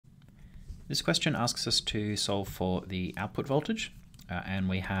This question asks us to solve for the output voltage, and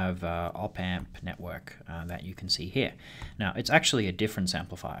we have op-amp network that you can see here. Now, it's actually a difference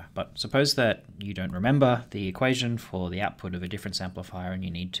amplifier, but suppose that you don't remember the equation for the output of a difference amplifier and you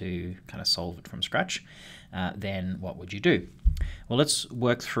need to kind of solve it from scratch. Then what would you do? Well, let's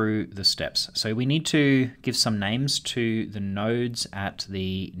work through the steps. So we need to give some names to the nodes at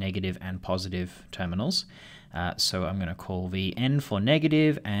the negative and positive terminals. So I'm going to call Vn for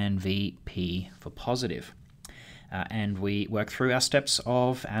negative and Vp for positive. And we work through our steps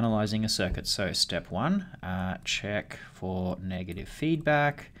of analyzing a circuit. So step 1, check for negative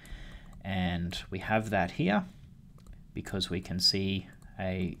feedback. And we have that here because we can see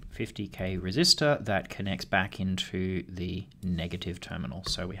a 50k resistor that connects back into the negative terminal.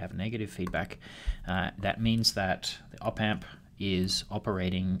 So we have negative feedback. That means that the op-amp is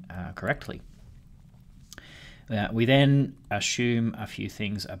operating correctly. We then assume a few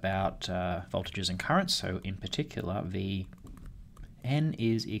things about voltages and currents. So in particular, Vn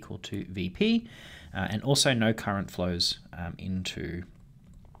is equal to Vp, and also no current flows into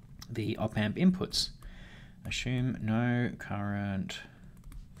the op-amp inputs. Assume no current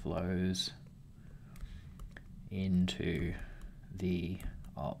flows into the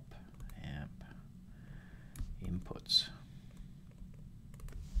op-amp inputs.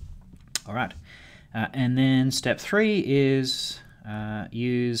 All right. And then step 3 is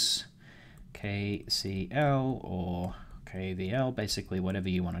use KCL or KVL, basically whatever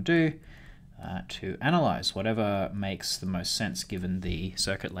you want to do, to analyze whatever makes the most sense given the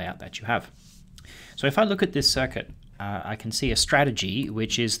circuit layout that you have. So if I look at this circuit, I can see a strategy,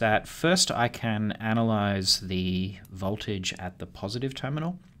 which is that first I can analyze the voltage at the positive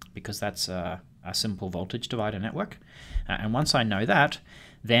terminal, because that's a simple voltage divider network. And once I know that,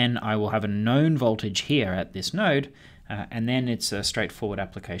 then I will have a known voltage here at this node, and then it's a straightforward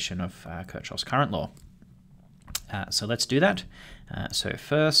application of Kirchhoff's current law. So let's do that. So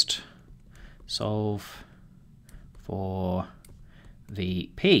first, solve for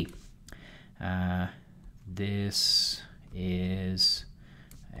Vp. This is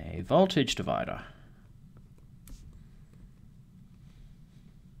a voltage divider.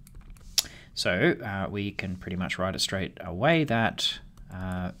 So we can pretty much write it straight away that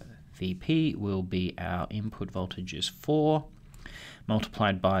Vp will be our input voltage is 4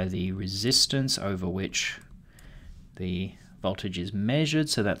 multiplied by the resistance over which the voltage is measured,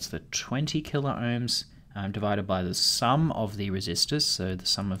 so that's the 20 kilo ohms, divided by the sum of the resistors, so the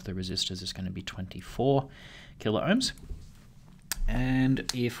sum of the resistors is going to be 24 kilo ohms. And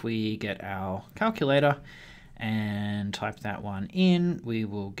if we get our calculator and type that one in, we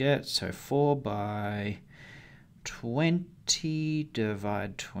will get, so 4 by 20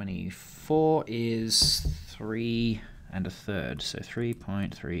 divided 24 is 3 1/3, so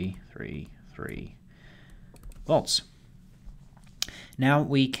 3.333 volts. Now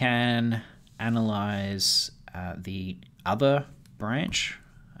we can analyze the other branch,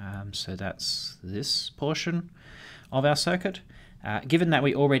 so that's this portion of our circuit. Given that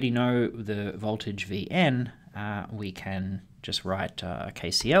we already know the voltage Vn, we can just write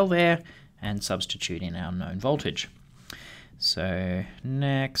KCL there and substitute in our known voltage. So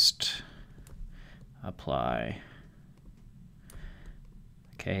next, apply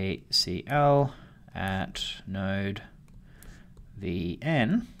KCL at node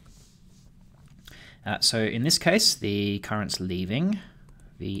Vn. So in this case, the current's leaving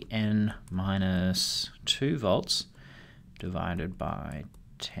Vn minus 2 volts divided by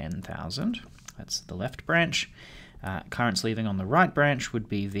 10,000. That's the left branch. Currents leaving on the right branch would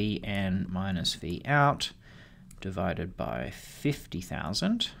be Vn minus V out divided by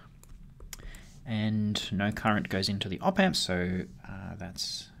 50,000. And no current goes into the op-amp, so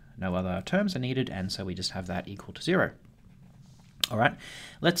that's no other terms are needed, and so we just have that equal to 0. All right,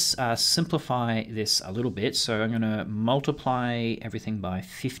 let's simplify this a little bit. So I'm going to multiply everything by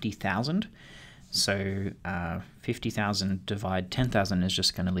 50,000. So 50,000 divide 10,000 is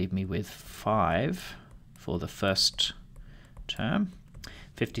just going to leave me with 5 for the first term.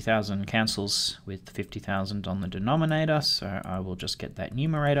 50,000 cancels with 50,000 on the denominator, so I will just get that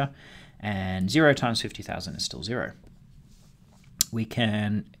numerator, and 0 times 50,000 is still 0. We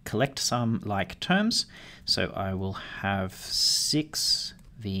can collect some like terms, so I will have 6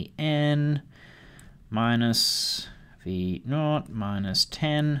 Vn minus V0 minus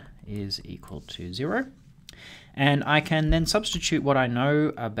 10 is equal to 0. And I can then substitute what I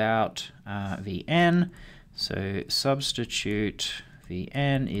know about Vn. So substitute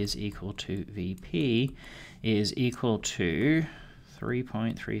Vn is equal to Vp is equal to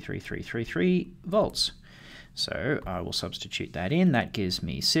 3.33333 volts. So I will substitute that in. That gives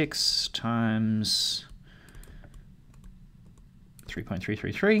me 6 times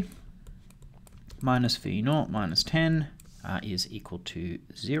 3.333 minus V0 minus 10 is equal to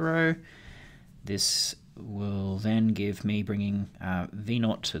 0. This will then give me bringing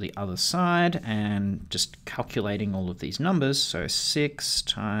V0 to the other side and just calculating all of these numbers. So 6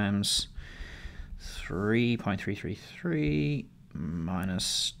 times 3.333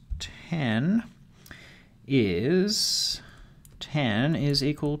 minus 10 is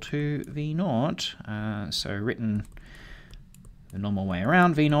equal to V0. So written the normal way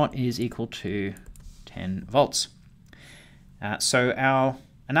around, V0 is equal to 10 volts. So our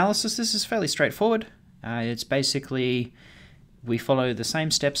analysis, this is fairly straightforward. It's basically, we follow the same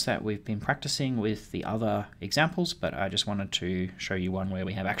steps that we've been practicing with the other examples, but I just wanted to show you one where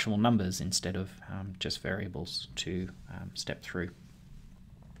we have actual numbers instead of just variables to step through.